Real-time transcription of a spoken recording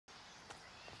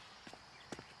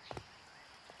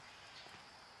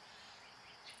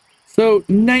So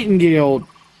Nightingale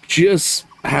just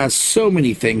has so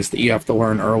many things that you have to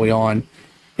learn early on,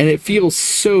 and it feels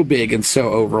so big and so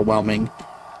overwhelming.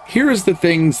 Here's the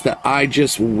things that I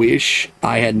just wish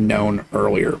I had known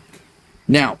earlier.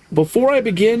 Now, before I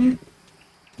begin,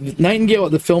 Nightingale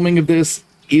at the filming of this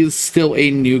is still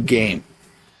a new game.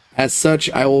 As such,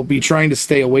 I will be trying to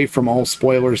stay away from all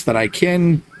spoilers that I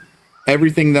can.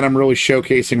 Everything that I'm really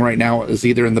showcasing right now is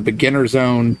either in the beginner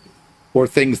zone or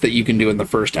things that you can do in the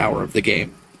first hour of the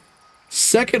game.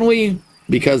 Secondly,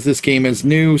 because this game is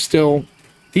new still,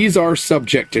 these are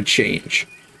subject to change.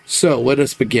 So let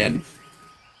us begin.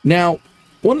 Now,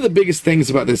 one of the biggest things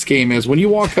about this game is when you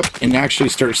walk up and actually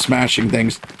start smashing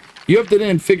things, you have to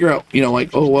then figure out, like,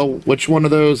 oh, well, which one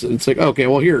of those? And it's like, okay,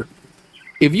 well, here.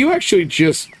 If you actually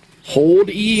just hold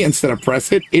E instead of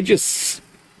press it, it just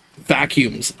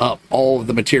vacuums up all of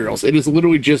the materials. It is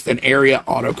literally just an area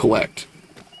auto-collect.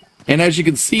 And as you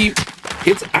can see,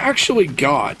 it's actually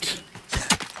got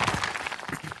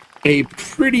a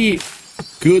pretty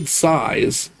good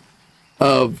size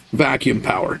of vacuum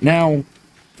power. Now,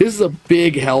 this is a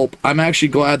big help. I'm actually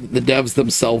glad that the devs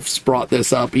themselves brought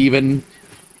this up even.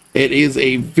 It is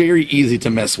a very easy to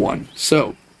miss one.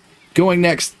 So, going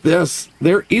next,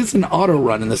 there is an auto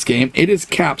run in this game. It is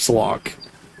caps lock.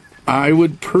 I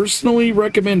would personally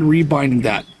recommend rebinding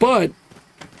that, but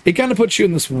it kind of puts you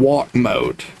in this walk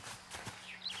mode.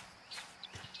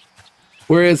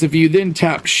 Whereas if you then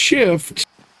tap shift,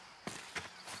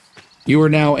 you are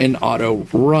now in auto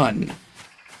run.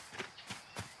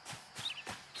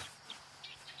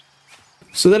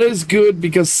 So that is good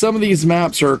because some of these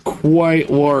maps are quite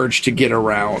large to get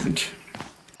around.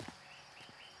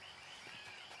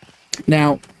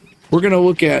 Now, we're going to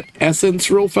look at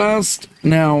Essence real fast.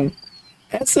 Now,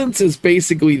 Essence is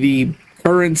basically the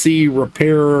currency,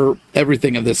 repair,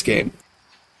 everything of this game.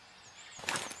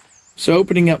 So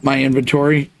opening up my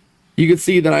inventory, you can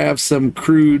see that I have some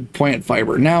crude plant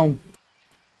fiber. Now,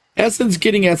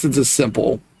 getting Essence is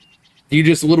simple. You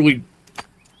just literally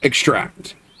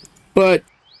extract. But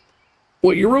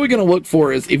what you're really going to look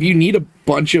for is if you need a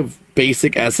bunch of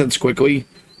basic Essence quickly,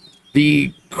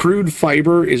 the crude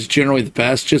fiber is generally the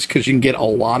best just because you can get a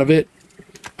lot of it.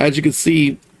 As you can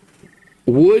see,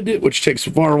 wood, which takes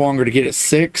far longer to get, is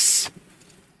 6,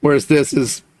 whereas this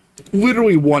is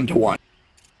literally 1-to-1.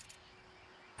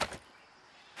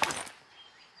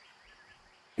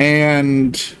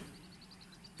 And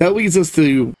that leads us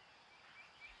to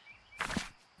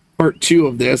part 2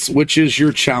 of this, which is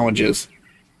your challenges.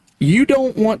 You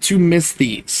don't want to miss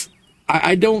these.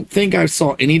 I don't think I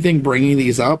saw anything bringing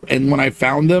these up, and when I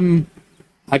found them,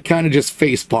 I kind of just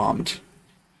face-palmed.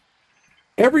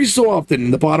 Every so often,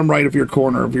 in the bottom right of your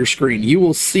corner of your screen, you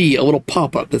will see a little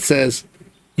pop-up that says,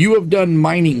 you have done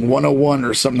mining 101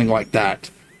 or something like that.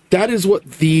 That is what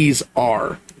these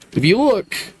are. If you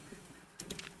look,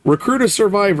 recruit a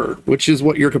survivor, which is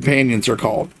what your companions are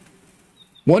called.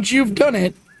 Once you've done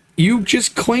it, you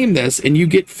just claim this and you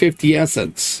get 50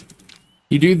 essence.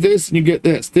 You do this and you get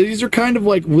this. These are kind of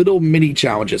like little mini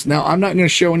challenges. Now, I'm not going to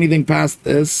show anything past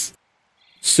this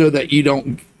so that you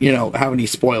don't, have any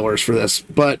spoilers for this,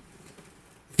 but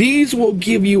these will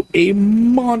give you a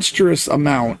monstrous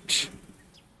amount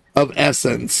of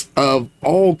essence of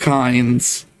all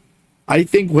kinds. I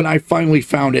think when I finally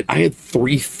found it, I had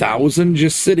 3,000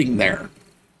 just sitting there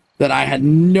that I had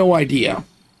no idea.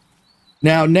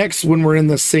 Now, next, when we're in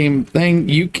the same thing,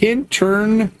 you can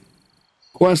turn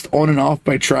quest on and off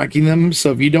by tracking them.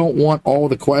 So if you don't want all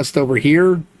the quest over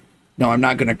here, no, I'm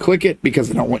not going to click it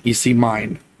because I don't want you to see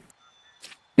mine.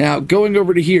 Now, going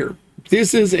over to here,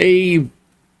 this is if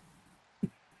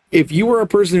you are a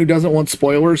person who doesn't want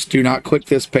spoilers, do not click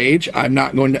this page. I'm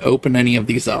not going to open any of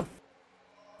these up.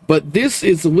 But this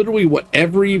is literally what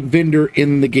every vendor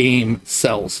in the game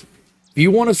sells. If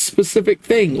you want a specific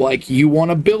thing, like you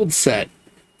want a build set,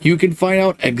 you can find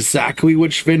out exactly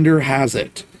which vendor has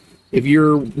it. If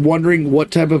you're wondering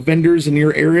what type of vendors in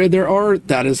your area there are,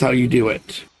 that is how you do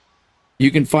it.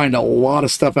 You can find a lot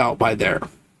of stuff out by there.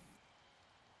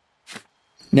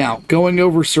 Now, going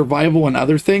over survival and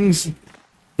other things,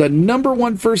 the number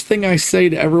one first thing I say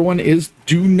to everyone is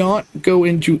do not go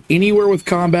into anywhere with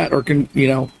combat or,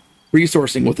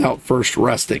 resourcing without first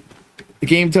resting. The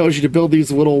game tells you to build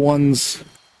these little ones.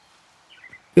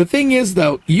 The thing is,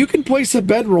 though, you can place a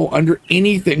bedroll under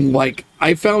anything. Like,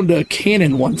 I found a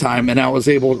cannon one time, and I was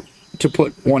able to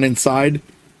put one inside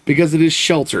because it is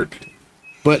sheltered.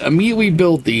 But immediately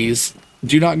build these.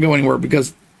 Do not go anywhere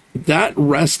because that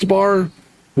rest bar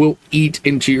will eat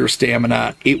into your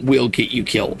stamina. It will get you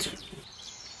killed.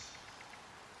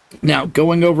 Now,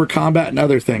 going over combat and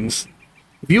other things.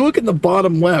 If you look in the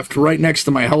bottom left, right next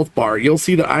to my health bar, you'll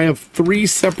see that I have 3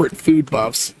 separate food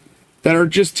buffs that are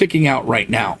just ticking out right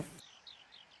now.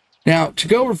 Now, to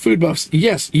go over food buffs,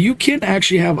 yes, you can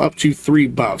actually have up to 3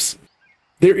 buffs.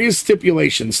 There is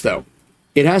stipulations, though.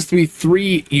 It has to be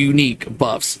 3 unique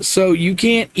buffs. So you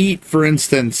can't eat, for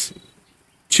instance,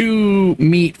 2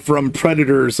 meat from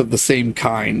predators of the same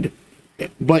kind.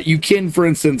 But you can, for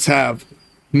instance, have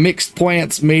mixed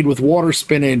plants made with water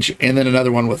spinach and then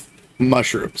another one with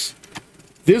mushrooms.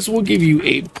 This will give you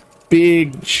a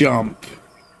big jump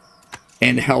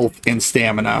in health and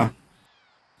stamina.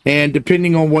 And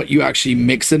depending on what you actually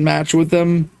mix and match with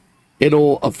them,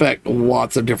 it'll affect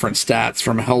lots of different stats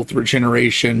from health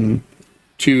regeneration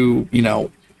to, you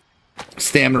know,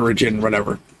 stamina regen,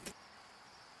 whatever.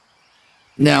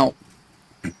 Now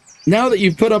that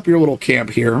you've put up your little camp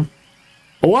here,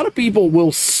 a lot of people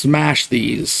will smash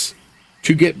these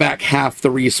to get back half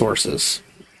the resources.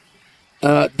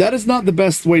 That is not the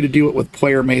best way to do it with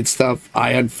player-made stuff.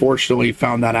 I unfortunately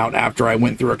found that out after I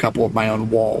went through a couple of my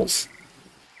own walls.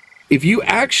 If you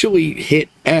actually hit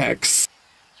X,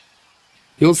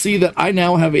 you'll see that I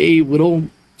now have a little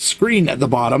screen at the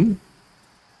bottom.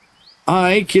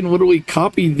 I can literally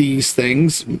copy these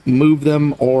things, move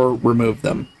them, or remove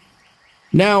them.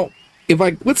 Now,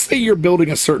 let's say you're building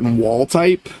a certain wall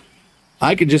type,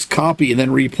 I can just copy and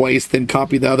then replace, then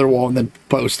copy the other wall and then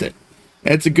post it.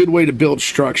 It's a good way to build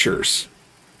structures.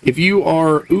 If you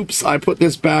are, oops, I put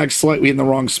this bag slightly in the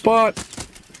wrong spot.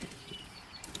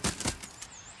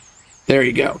 There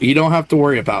you go. You don't have to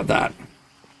worry about that.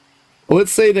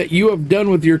 Let's say that you have done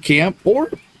with your camp, or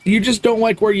you just don't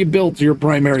like where you built your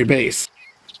primary base.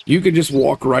 You can just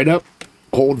walk right up,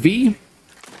 hold V,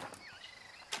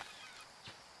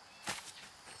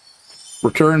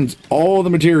 returns all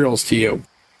the materials to you.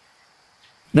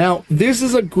 Now, this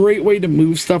is a great way to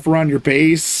move stuff around your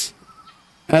base,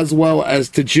 as well as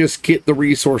to just get the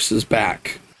resources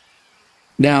back.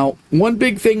 Now, one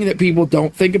big thing that people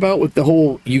don't think about with the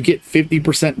whole you get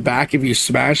 50% back if you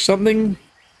smash something,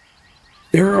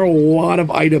 there are a lot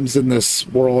of items in this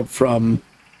world from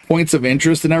points of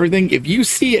interest and everything. If you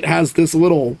see it has this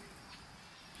little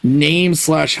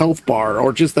name/health bar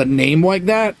or just a name like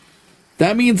that,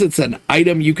 that means it's an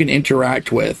item you can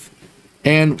interact with.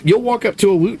 And you'll walk up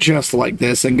to a loot chest like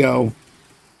this and go,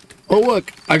 oh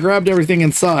look, I grabbed everything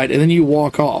inside, and then you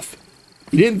walk off.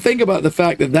 You didn't think about the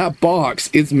fact that that box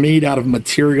is made out of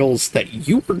materials that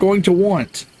you are going to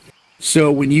want.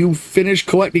 So when you finish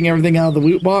collecting everything out of the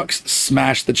loot box,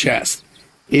 smash the chest.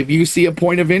 If you see a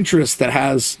point of interest that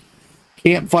has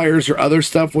campfires or other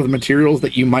stuff with materials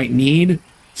that you might need,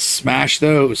 smash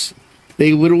those.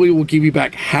 They literally will give you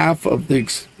back half of the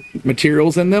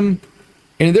materials in them.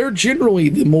 And they're generally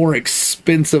the more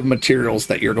expensive materials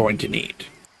that you're going to need.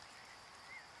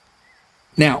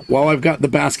 Now, while I've got the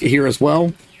basket here as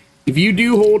well, if you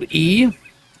do hold E,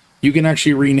 you can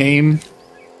actually rename.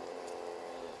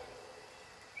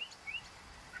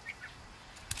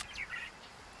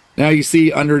 Now you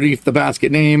see underneath the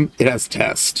basket name, it has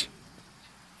test.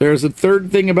 There's a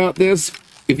third thing about this.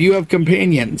 If you have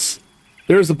companions,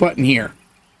 there's a button here.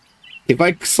 If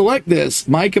I select this,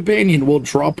 my companion will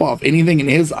drop off anything in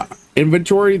his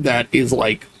inventory that is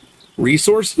like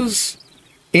resources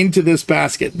into this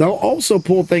basket. They'll also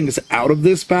pull things out of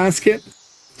this basket,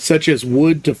 such as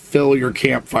wood to fill your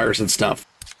campfires and stuff.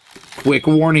 Quick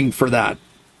warning for that.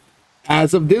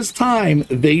 As of this time,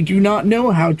 they do not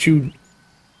know how to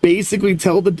basically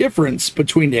tell the difference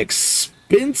between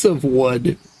expensive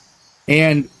wood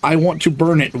and I want to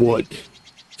burn it wood.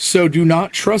 So do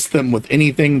not trust them with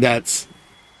anything that's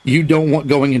you don't want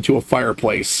going into a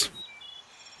fireplace.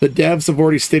 The devs have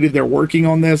already stated they're working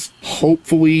on this.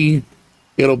 Hopefully,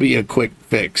 it'll be a quick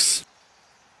fix.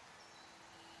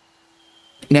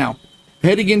 Now,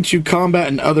 heading into combat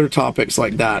and other topics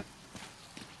like that.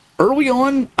 Early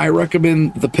on, I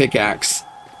recommend the pickaxe.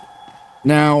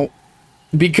 Now,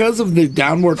 because of the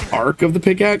downward arc of the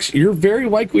pickaxe, you're very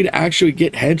likely to actually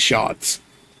get headshots.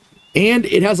 And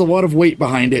it has a lot of weight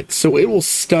behind it, so it will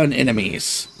stun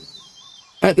enemies.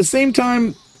 At the same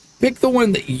time, pick the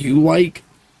one that you like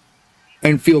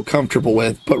and feel comfortable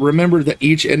with, but remember that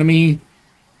each enemy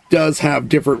does have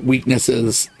different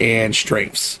weaknesses and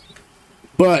strengths.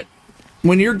 But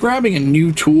when you're grabbing a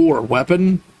new tool or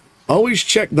weapon, always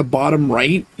check the bottom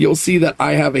right. You'll see that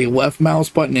I have a left mouse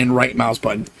button and right mouse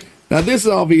button. Now this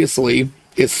obviously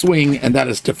is swing and that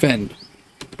is defend.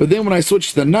 But then when I switch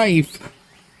to the knife,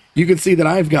 you can see that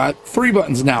I've got 3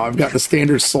 buttons now. I've got the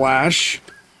standard slash,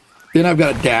 then I've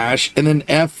got a dash, and then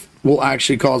F will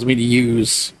actually cause me to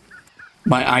use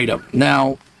my item.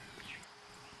 Now,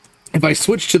 if I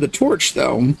switch to the torch,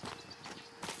 though,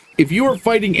 if you are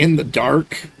fighting in the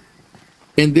dark,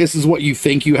 and this is what you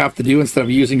think you have to do instead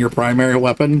of using your primary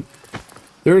weapon,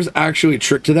 there's actually a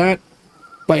trick to that.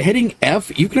 By hitting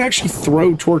F, you can actually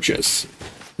throw torches.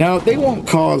 Now, they won't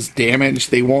cause damage,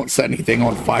 they won't set anything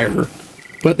on fire,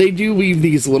 but they do leave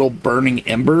these little burning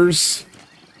embers.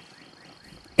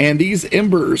 And these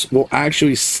embers will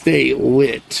actually stay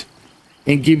lit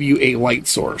and give you a light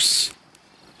source,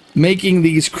 making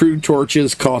these crude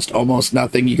torches cost almost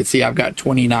nothing. You can see I've got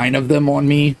 29 of them on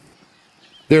me.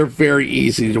 They're very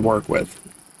easy to work with.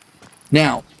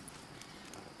 Now,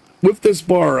 with this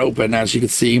bar open, as you can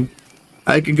see,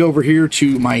 I can go over here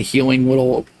to my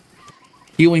little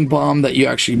healing bomb that you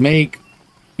actually make.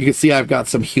 You can see I've got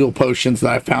some heal potions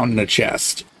that I found in a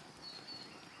chest.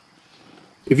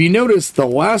 If you notice, the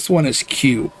last one is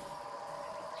Q.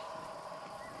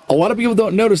 A lot of people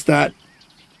don't notice that.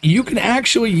 You can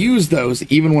actually use those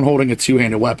even when holding a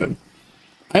two-handed weapon.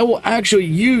 I will actually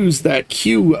use that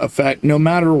Q effect no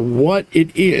matter what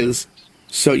it is.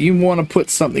 So you want to put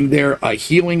something there, a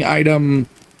healing item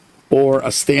or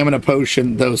a stamina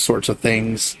potion, those sorts of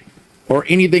things, or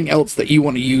anything else that you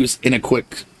want to use in a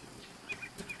quick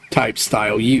type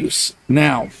style use.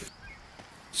 Now,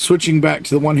 switching back to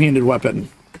the one-handed weapon.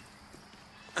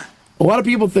 A lot of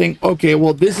people think, okay,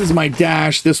 well, this is my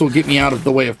dash, this will get me out of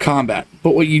the way of combat.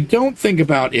 But what you don't think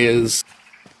about is,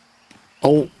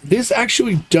 oh, this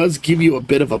actually does give you a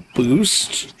bit of a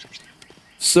boost.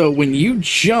 So when you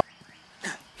jump,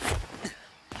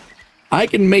 I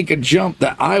can make a jump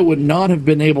that I would not have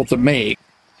been able to make.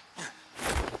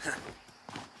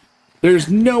 There's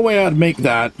no way I'd make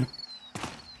that.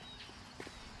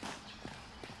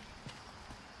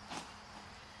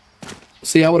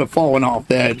 See, I would have fallen off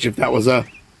the edge if that was a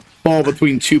fall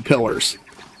between two pillars.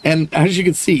 And as you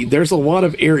can see, there's a lot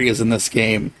of areas in this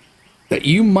game that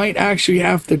you might actually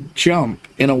have to jump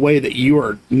in a way that you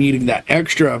are needing that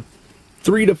extra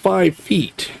 3 to 5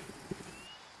 feet.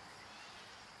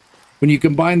 When you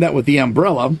combine that with the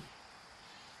umbrella,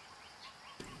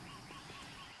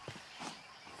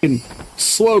 you can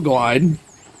slow glide.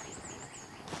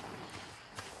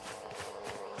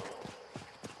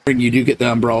 You do get the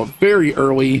umbrella very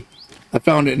early. I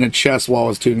found it in a chest while I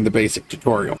was doing the basic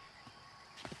tutorial.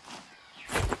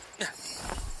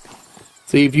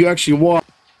 See, if you actually walk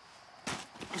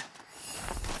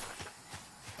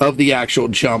of the actual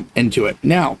jump into it.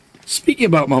 Now, speaking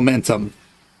about momentum,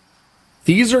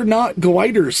 these are not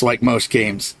gliders like most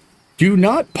games. Do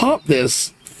not pop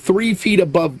this 3 feet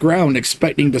above ground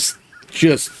expecting to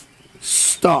just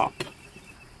stop.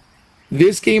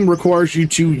 This game requires you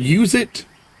to use it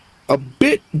a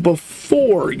bit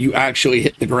before you actually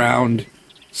hit the ground,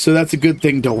 so that's a good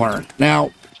thing to learn.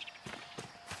 Now,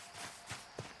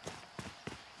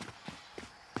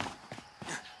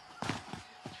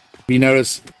 you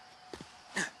notice,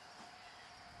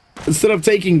 instead of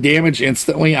taking damage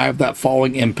instantly, I have that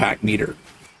falling impact meter.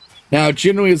 Now,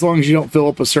 generally, as long as you don't fill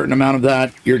up a certain amount of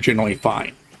that, you're generally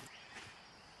fine.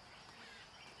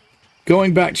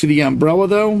 Going back to the umbrella,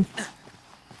 though,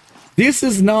 this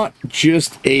is not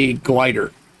just a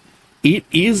glider. It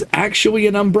is actually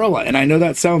an umbrella, and I know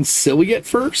that sounds silly at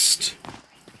first,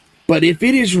 but if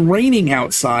it is raining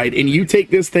outside and you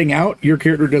take this thing out, your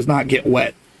character does not get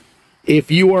wet. If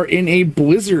you are in a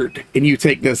blizzard and you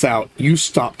take this out, you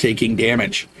stop taking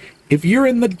damage. If you're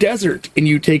in the desert and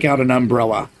you take out an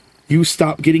umbrella, you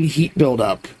stop getting heat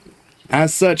buildup.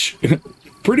 As such,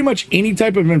 pretty much any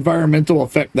type of environmental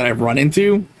effect that I've run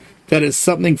into that is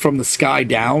something from the sky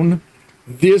down,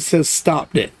 this has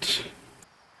stopped it.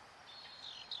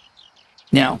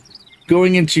 Now,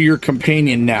 going into your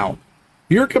companion now.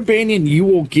 Your companion you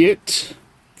will get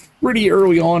pretty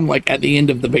early on, like at the end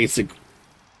of the basic,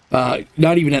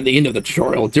 not even at the end of the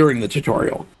tutorial, during the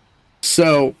tutorial.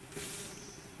 So,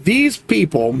 these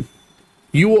people,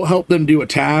 you will help them do a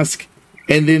task,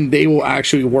 and then they will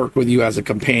actually work with you as a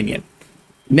companion.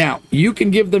 Now, you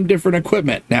can give them different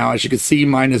equipment. Now, as you can see,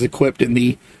 mine is equipped in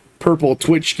the purple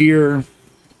Twitch gear.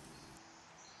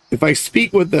 If I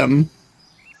speak with them,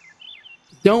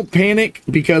 don't panic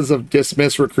because of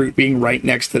dismiss recruit being right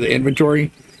next to the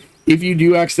inventory. If you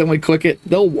do accidentally click it,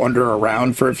 they'll wander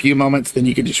around for a few moments, then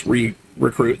you can just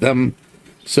recruit them.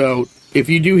 So if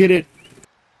you do hit it,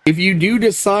 if you do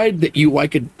decide that you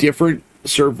like a different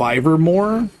survivor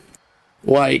more,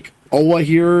 like Ola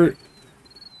here,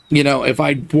 you know, if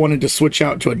I wanted to switch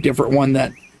out to a different one,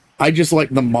 that I just like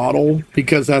the model,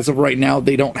 because as of right now,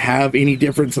 they don't have any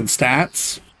difference in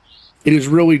stats. It is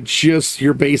really just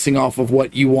you're basing off of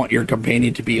what you want your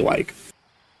companion to be like.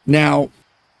 Now,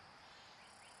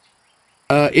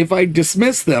 if I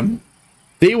dismiss them,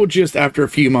 they will just, after a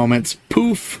few moments,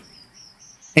 poof,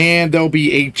 And there'll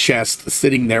be a chest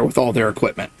sitting there with all their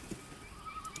equipment.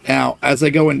 Now, as I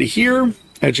go into here,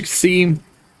 as you can see,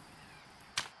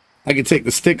 I can take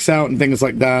the sticks out and things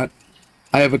like that.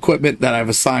 I have equipment that I've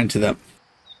assigned to them.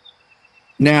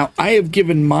 Now, I have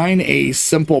given mine a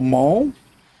simple maul,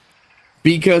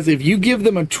 because if you give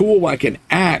them a tool like an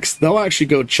axe, they'll actually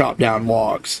go chop down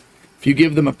logs. If you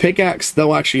give them a pickaxe,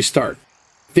 they'll actually start.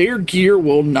 Their gear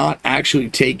will not actually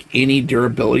take any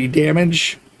durability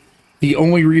damage. The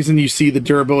only reason you see the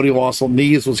durability loss on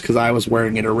these was because I was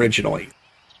wearing it originally.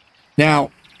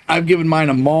 Now, I've given mine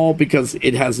a maul because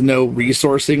it has no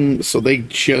resourcing, so they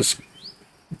just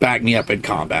back me up in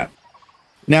combat.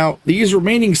 Now, these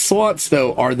remaining slots,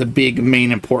 though, are the big,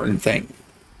 main important thing.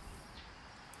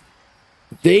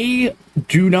 They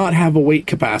do not have a weight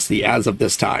capacity as of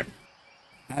this time.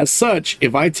 As such,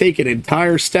 if I take an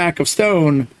entire stack of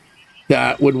stone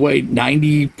that would weigh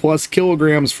 90 plus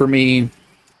kilograms for me,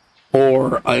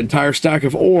 or an entire stack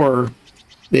of ore,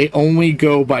 they only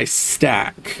go by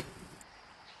stack.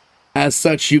 As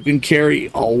such, you can carry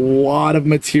a lot of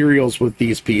materials with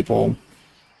these people,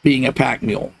 being a pack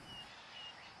mule.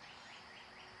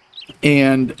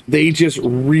 And they just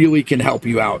really can help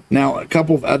you out. Now, a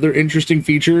couple of other interesting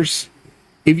features.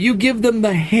 If you give them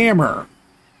the hammer,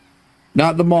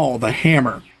 not the maul, the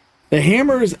hammer. The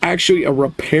hammer is actually a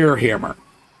repair hammer.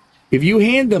 If you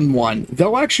hand them one,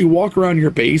 they'll actually walk around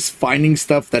your base finding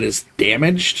stuff that is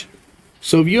damaged.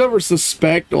 So if you ever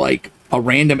suspect like a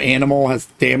random animal has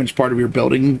damaged part of your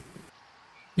building,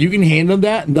 you can hand them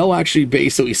that and they'll actually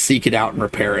basically seek it out and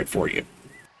repair it for you.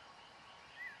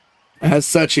 As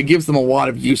such, it gives them a lot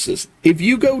of uses. If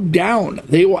you go down,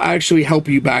 they will actually help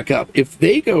you back up. If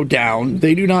they go down,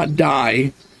 they do not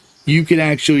die. You can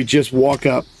actually just walk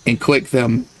up and click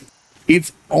them.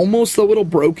 It's almost a little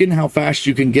broken how fast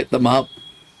you can get them up.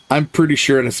 I'm pretty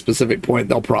sure at a specific point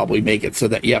they'll probably make it so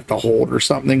that you have to hold or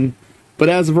something. But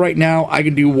as of right now, I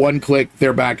can do one click,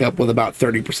 they're back up with about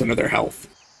 30% of their health.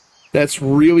 That's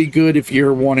really good if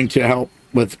you're wanting to help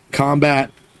with combat.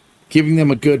 Giving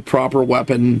them a good, proper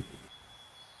weapon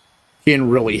can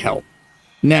really help.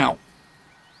 Now,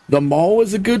 the maul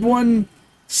is a good one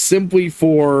simply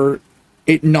for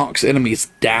it knocks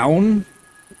enemies down.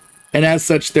 And as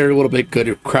such, they're a little bit good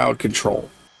at crowd control.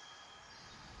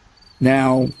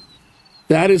 Now,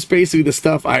 that is basically the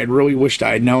stuff I had really wished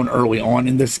I had known early on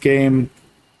in this game.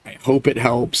 I hope it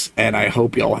helps, and I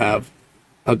hope y'all have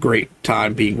a great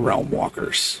time being Realm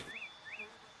Walkers.